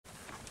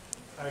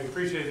I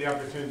appreciate the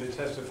opportunity to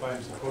testify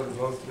in support of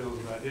both bills,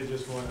 but I did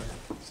just want to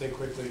say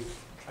quickly,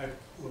 I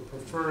would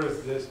prefer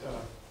this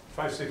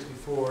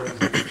 564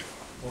 as a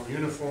more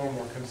uniform,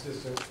 more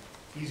consistent,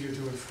 easier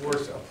to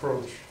enforce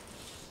approach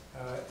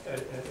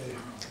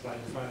by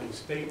defining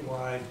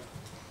statewide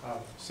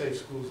safe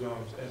school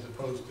zones as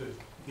opposed to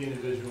the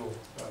individual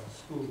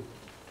school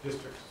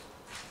districts.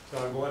 So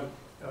I want,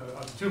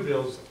 on the two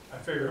bills, I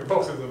figure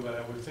both of them, but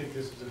I would think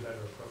this is a better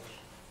approach.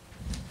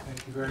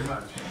 Thank you very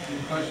much.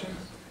 Any questions?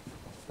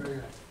 Very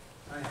good.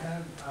 I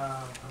have,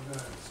 I'm going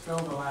to spell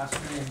the last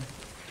name.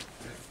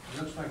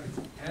 It looks like it's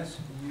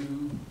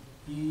S-U-E-R-E-Z.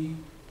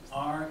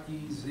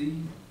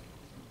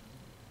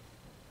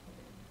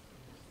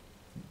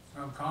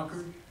 From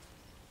Concord?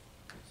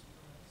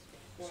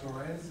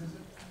 Suarez, is it?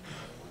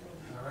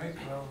 All right,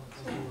 well,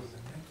 let's go with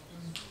the next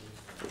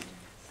one.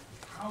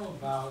 How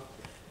about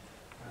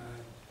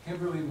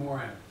Kimberly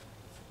Moran?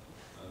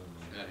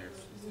 Not here.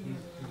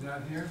 He's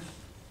not here?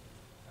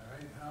 All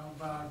right, how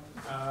about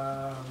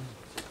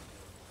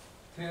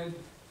Ted?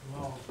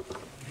 Well,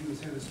 he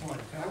was here this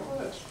morning. Ted?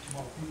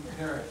 Well,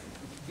 Derek,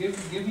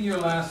 give me your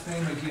last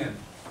name again.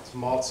 It's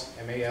Maltz,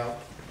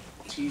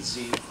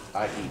 M-A-L-T-Z-I-E.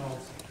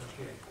 Maltz,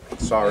 okay.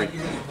 Sorry. Thank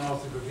you, Mr.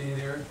 Maltz, for being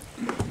here.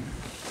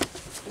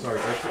 Sorry,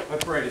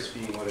 arthritis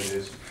being what it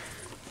is.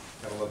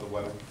 Gotta love the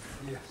weather.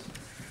 Yes.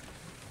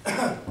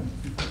 I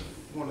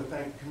want to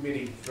thank the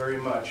committee very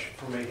much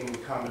for making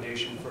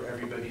accommodation for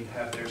everybody to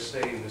have their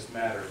say in this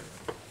matter.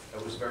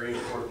 That was very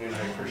important and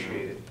I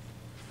appreciate it.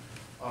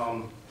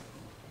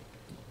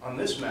 On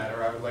this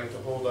matter, I would like to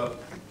hold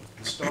up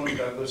the Stony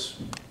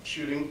Douglas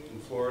shooting in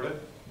Florida,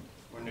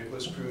 where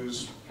Nicholas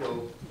Cruz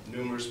killed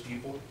numerous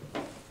people.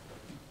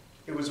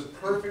 It was a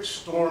perfect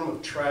storm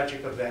of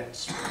tragic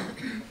events.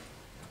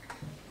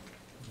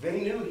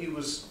 They knew he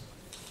was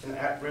an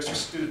at-risk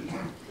student.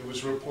 It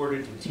was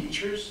reported to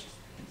teachers,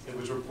 it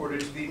was reported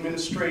to the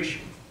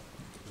administration,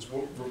 it was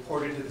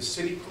reported to the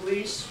city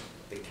police,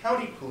 the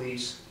county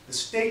police, the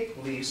state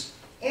police,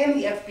 and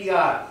the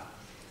FBI.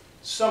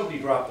 Somebody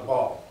dropped the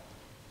ball.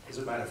 As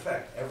a matter of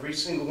fact, every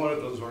single one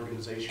of those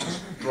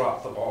organizations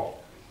dropped the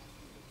ball.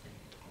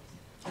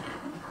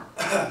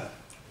 The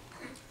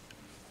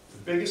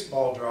biggest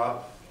ball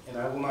drop, and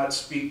I will not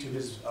speak to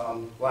his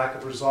lack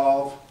of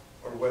resolve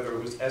or whether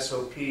it was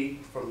SOP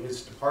from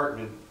his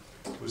department,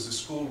 was the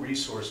school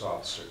resource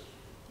officer.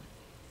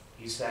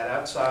 He sat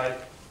outside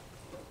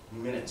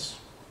minutes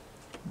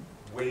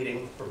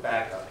waiting for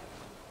backup.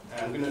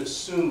 And I'm going to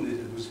assume that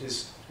it was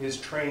his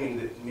training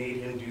that made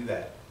him do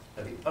that. I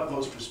have the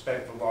utmost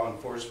respect for law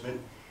enforcement,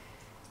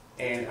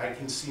 and I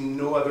can see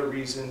no other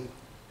reason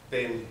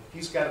than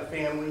he's got a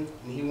family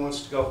and he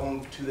wants to go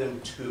home to them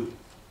too.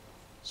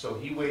 So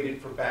he waited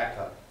for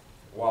backup.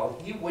 While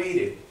he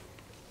waited,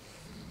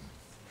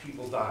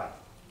 people died.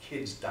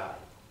 Kids died.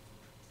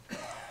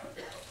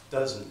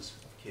 Dozens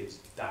of kids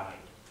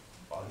died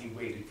while he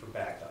waited for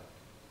backup.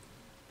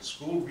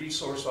 School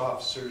resource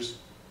officers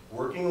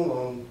working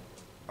alone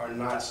are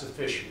not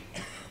sufficient.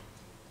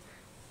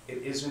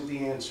 It isn't the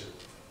answer.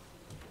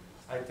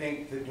 I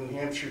think that New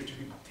Hampshire to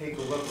take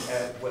a look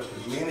at what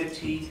the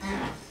Manatee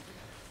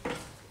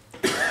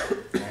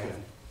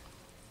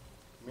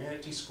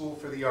School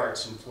for the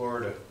Arts in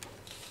Florida,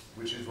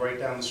 which is right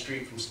down the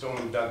street from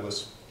Stony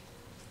Douglas,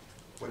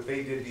 what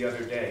they did the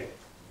other day.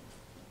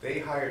 They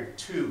hired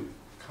 2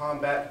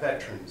 combat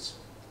veterans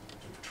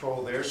to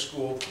patrol their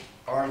school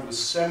armed with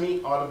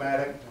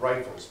semi-automatic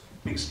rifles,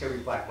 big scary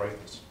black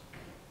rifles,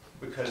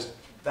 because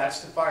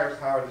that's the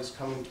firepower that's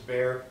coming to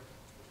bear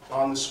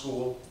on the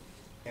school,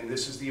 and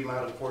this is the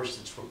amount of force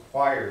that's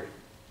required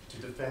to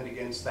defend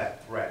against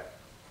that threat.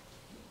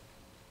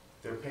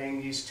 They're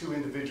paying these 2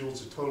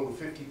 individuals a total of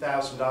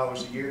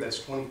 $50,000 a year. That's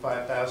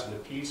 $25,000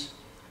 apiece.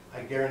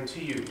 I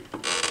guarantee you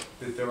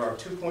that there are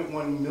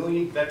 2.1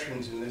 million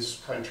veterans in this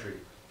country,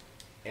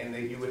 and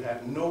that you would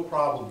have no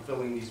problem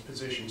filling these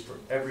positions for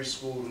every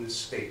school in this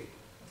state.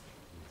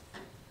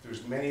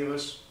 There's many of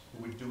us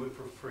who would do it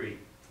for free.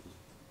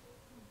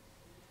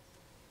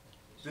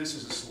 This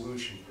is a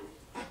solution.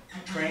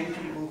 Train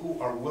people who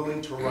are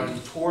willing to run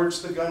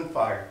towards the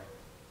gunfire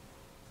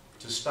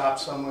to stop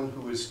someone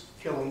who is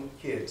killing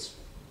kids.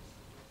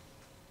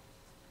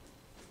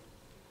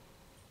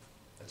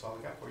 That's all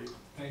I got for you.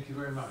 Thank you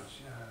very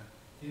much.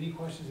 Any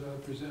questions of the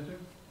presenter?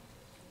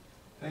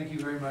 Thank you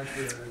very much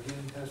for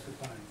again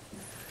testifying.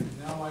 I'd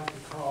now like to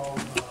call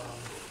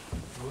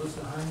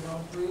Melissa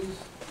Heimdall, please.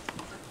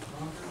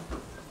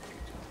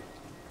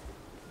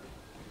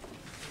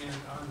 And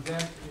on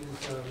deck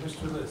is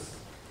Mr. Liss.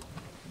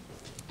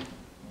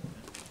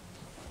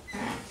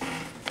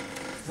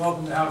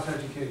 Welcome to House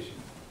Education.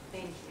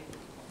 Thank you.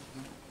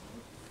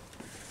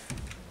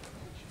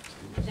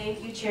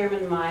 Thank you,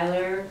 Chairman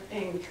Myler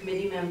and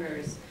committee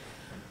members.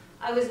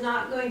 I was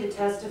not going to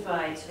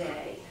testify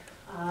today,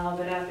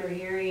 but after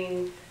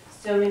hearing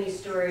so many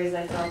stories,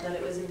 I felt that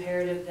it was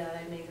imperative that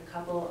I make a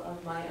couple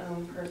of my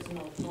own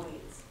personal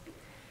points.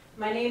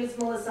 My name is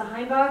Melissa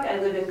Heimbach. I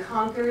live in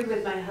Concord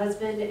with my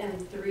husband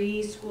and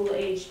 3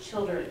 school-aged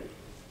children.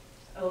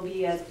 I will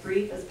be as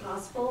brief as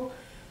possible.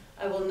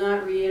 I will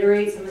not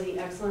reiterate some of the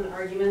excellent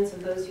arguments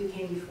of those who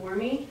came before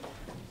me,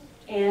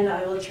 and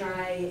I will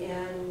try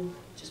and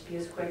just be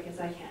as quick as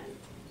I can.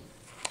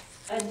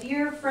 A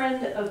dear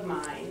friend of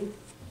mine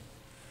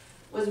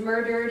was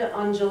murdered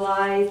on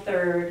July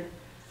 3rd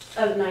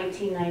of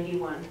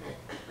 1991.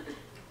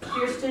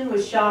 Kirsten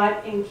was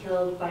shot and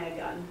killed by a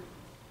gun.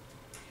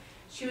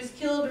 She was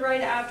killed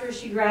right after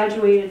she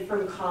graduated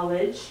from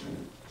college.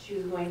 She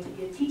was going to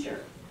be a teacher.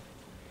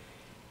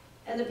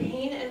 And the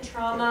pain and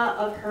trauma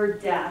of her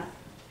death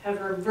have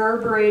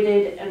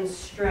reverberated and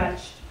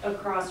stretched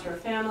across her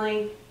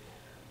family,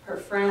 her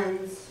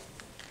friends,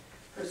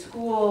 her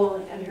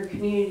school, and her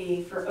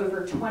community for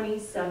over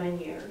 27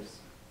 years.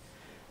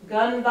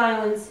 Gun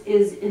violence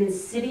is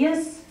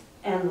insidious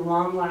and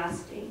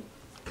long-lasting.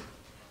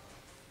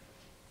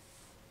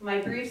 My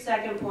brief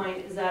second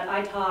point is that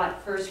I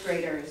taught first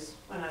graders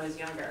when I was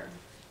younger.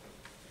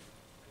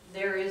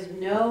 There is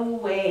no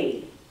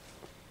way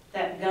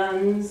that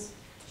guns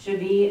should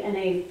be in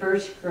a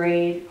first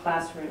grade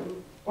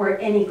classroom, or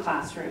any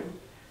classroom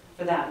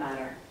for that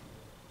matter.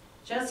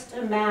 Just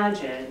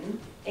imagine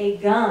a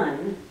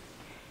gun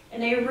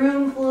in a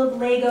room full of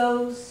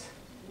Legos,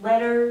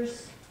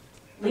 letters,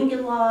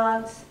 Lincoln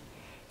Logs,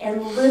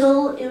 and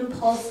little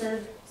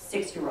impulsive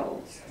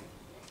 6-year-olds.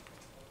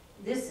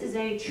 This is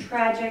a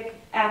tragic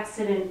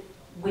accident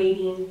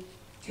waiting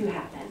to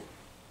happen.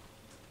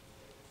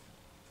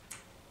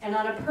 And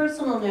on a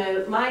personal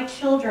note, my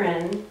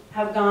children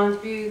have gone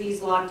through these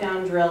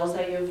lockdown drills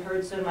that you've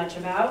heard so much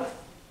about.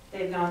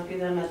 They've gone through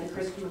them at the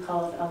Christian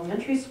McAuliffe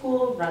Elementary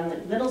School,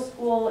 Runlet Middle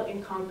School,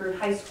 and Concord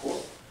High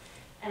School.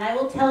 And I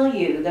will tell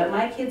you that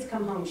my kids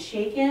come home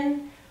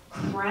shaken,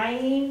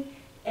 crying,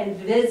 and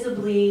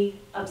visibly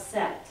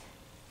upset.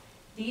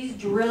 These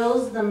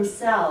drills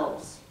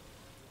themselves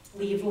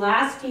leave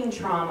lasting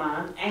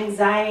trauma,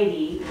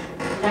 anxiety,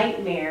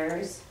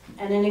 nightmares,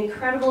 and an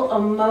incredible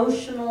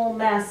emotional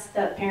mess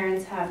that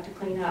parents have to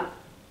clean up.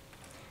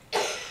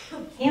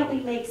 Can't we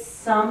make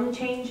some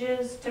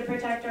changes to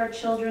protect our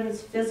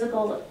children's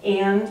physical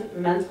and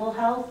mental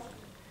health?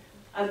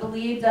 I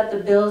believe that the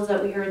bills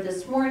that we heard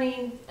this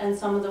morning and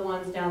some of the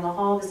ones down the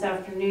hall this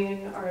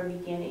afternoon are a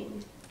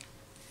beginning.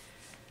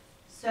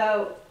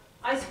 So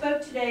I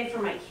spoke today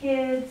for my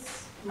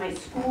kids, my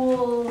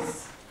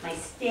schools, my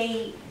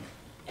state,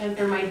 and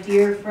for my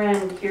dear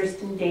friend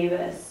Kirsten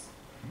Davis,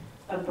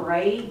 a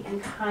bright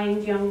and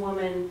kind young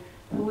woman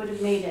who would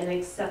have made an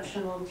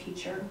exceptional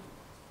teacher.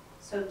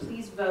 So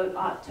please vote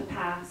ought to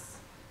pass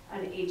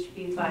on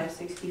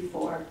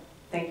HB564.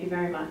 Thank you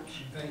very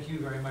much. Thank you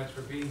very much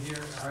for being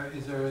here.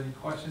 Is there any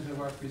questions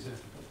of our presenter?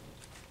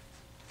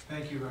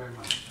 Thank you very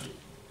much.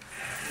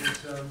 Is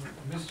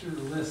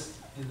Mr. List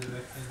in the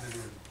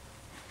room?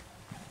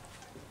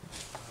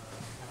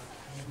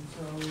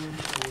 So we'll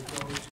go to